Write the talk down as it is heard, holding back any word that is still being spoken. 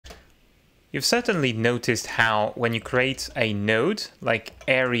You've certainly noticed how when you create a node, like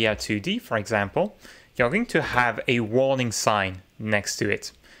Area 2D, for example, you're going to have a warning sign next to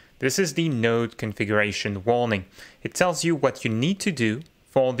it. This is the node configuration warning. It tells you what you need to do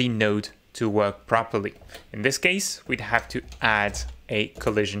for the node to work properly. In this case, we'd have to add a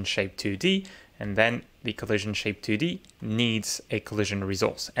collision shape 2D, and then the collision shape 2D needs a collision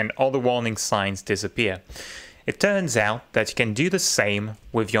resource, and all the warning signs disappear. It turns out that you can do the same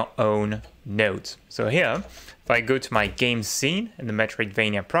with your own node. So here, if I go to my game scene in the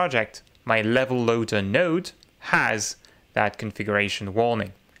Metroidvania project, my level loader node has that configuration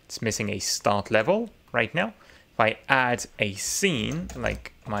warning. It's missing a start level right now. If I add a scene,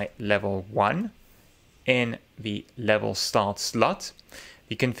 like my level 1, in the level start slot,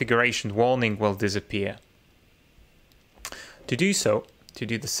 the configuration warning will disappear. To do so, to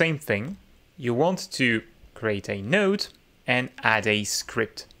do the same thing, you want to create a node and add a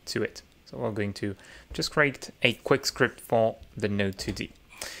script to it. So we're going to just create a quick script for the node 2D.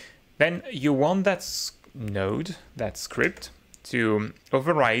 Then you want that node, that script, to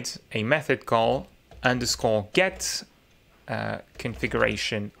override a method called _get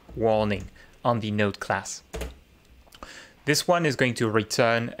configuration warning on the node class. This one is going to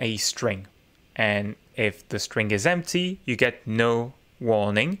return a string, and if the string is empty, you get no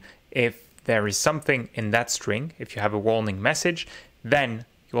warning. If there is something in that string, if you have a warning message, then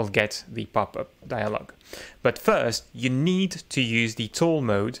you will get the pop-up dialog. But first, you need to use the tool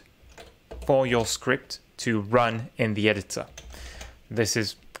mode for your script to run in the editor. This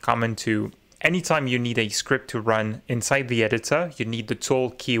is common to anytime you need a script to run inside the editor, you need the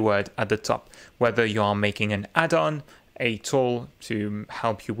tool keyword at the top. Whether you are making an add-on, a tool to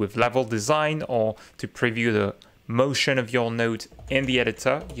help you with level design, or to preview the motion of your node in the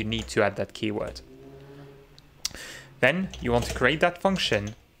editor, you need to add that keyword. Then you want to create that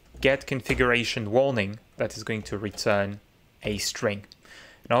function, get configuration warning, that is going to return a string.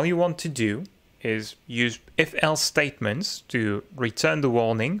 And all you want to do is use if-else statements to return the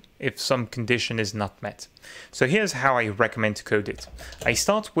warning if some condition is not met. So here's how I recommend to code it. I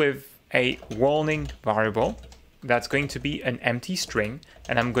start with a warning variable that's going to be an empty string,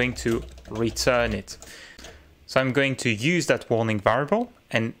 and I'm going to return it. So I'm going to use that warning variable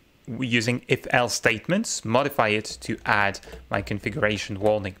and using if-else statements, modify it to add my configuration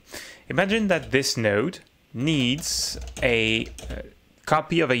warning. Imagine that this node needs a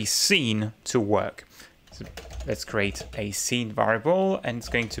copy of a scene to work. So let's create a scene variable, and it's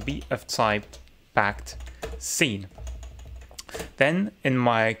going to be of type packed scene. Then in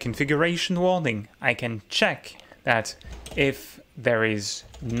my configuration warning, I can check that if there is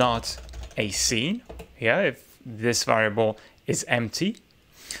not a scene here, if this variable is empty,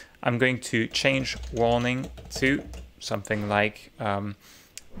 I'm going to change warning to something like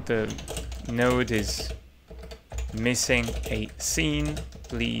the node is missing a scene,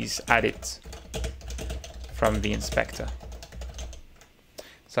 please add it from the inspector.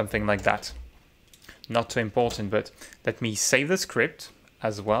 Something like that. Not too important, but let me save the script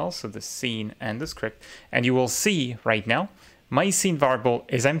as well, so the scene and the script, and you will see right now my scene variable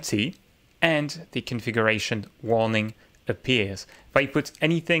is empty and the configuration warning appears. If I put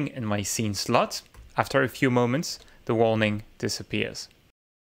anything in my scene slot, after a few moments the warning disappears.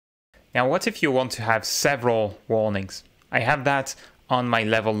 Now what if you want to have several warnings? I have that on my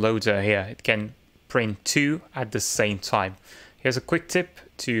level loader here. It can print 2 at the same time. Here's a quick tip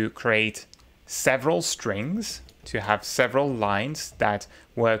to create several strings, to have several lines that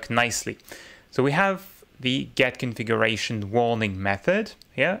work nicely. So we have the get configuration warning method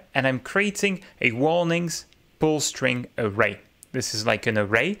here, and I'm creating a warnings pull string array. This is like an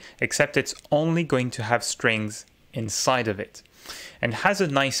array, except it's only going to have strings inside of it, and has a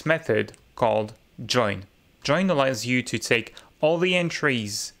nice method called join. Join allows you to take all the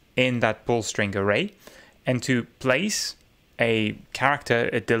entries in that pull string array and to place a character,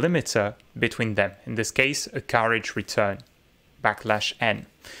 a delimiter between them. In this case, a carriage return, \n.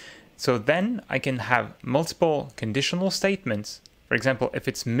 So then I can have multiple conditional statements. For example, if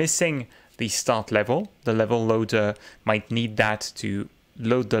it's missing the start level, the level loader might need that to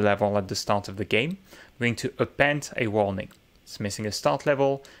load the level at the start of the game. I'm going to append a warning. It's missing a start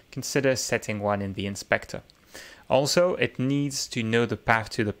level, consider setting one in the inspector. Also, it needs to know the path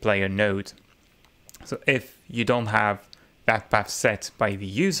to the player node. So if you don't have that path set by the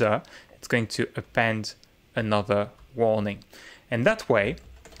user, it's going to append another warning. And that way,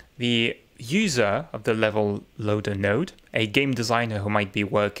 the user of the level loader node, a game designer who might be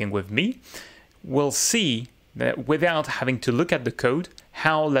working with me, will see that without having to look at the code,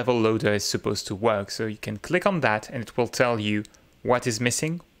 how level loader is supposed to work. So you can click on that and it will tell you what is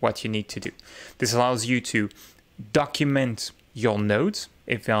missing, what you need to do. This allows you to document your nodes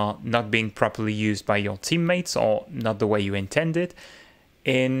if they are not being properly used by your teammates or not the way you intended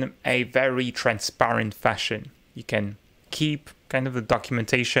in a very transparent fashion. You can keep kind of the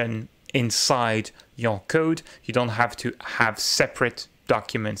documentation inside your code. You don't have to have separate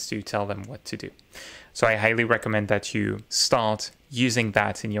documents to tell them what to do. So I highly recommend that you start using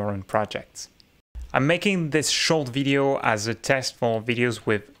that in your own projects. I'm making this short video as a test for videos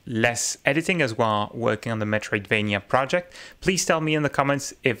with less editing as well, working on the Metroidvania project. Please tell me in the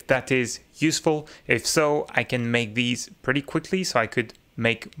comments if that is useful. If so, I can make these pretty quickly so I could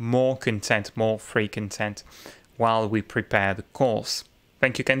make more content, more free content while we prepare the course.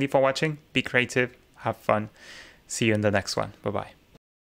 Thank you, Candy, for watching. Be creative, have fun. See you in the next one. Bye-bye.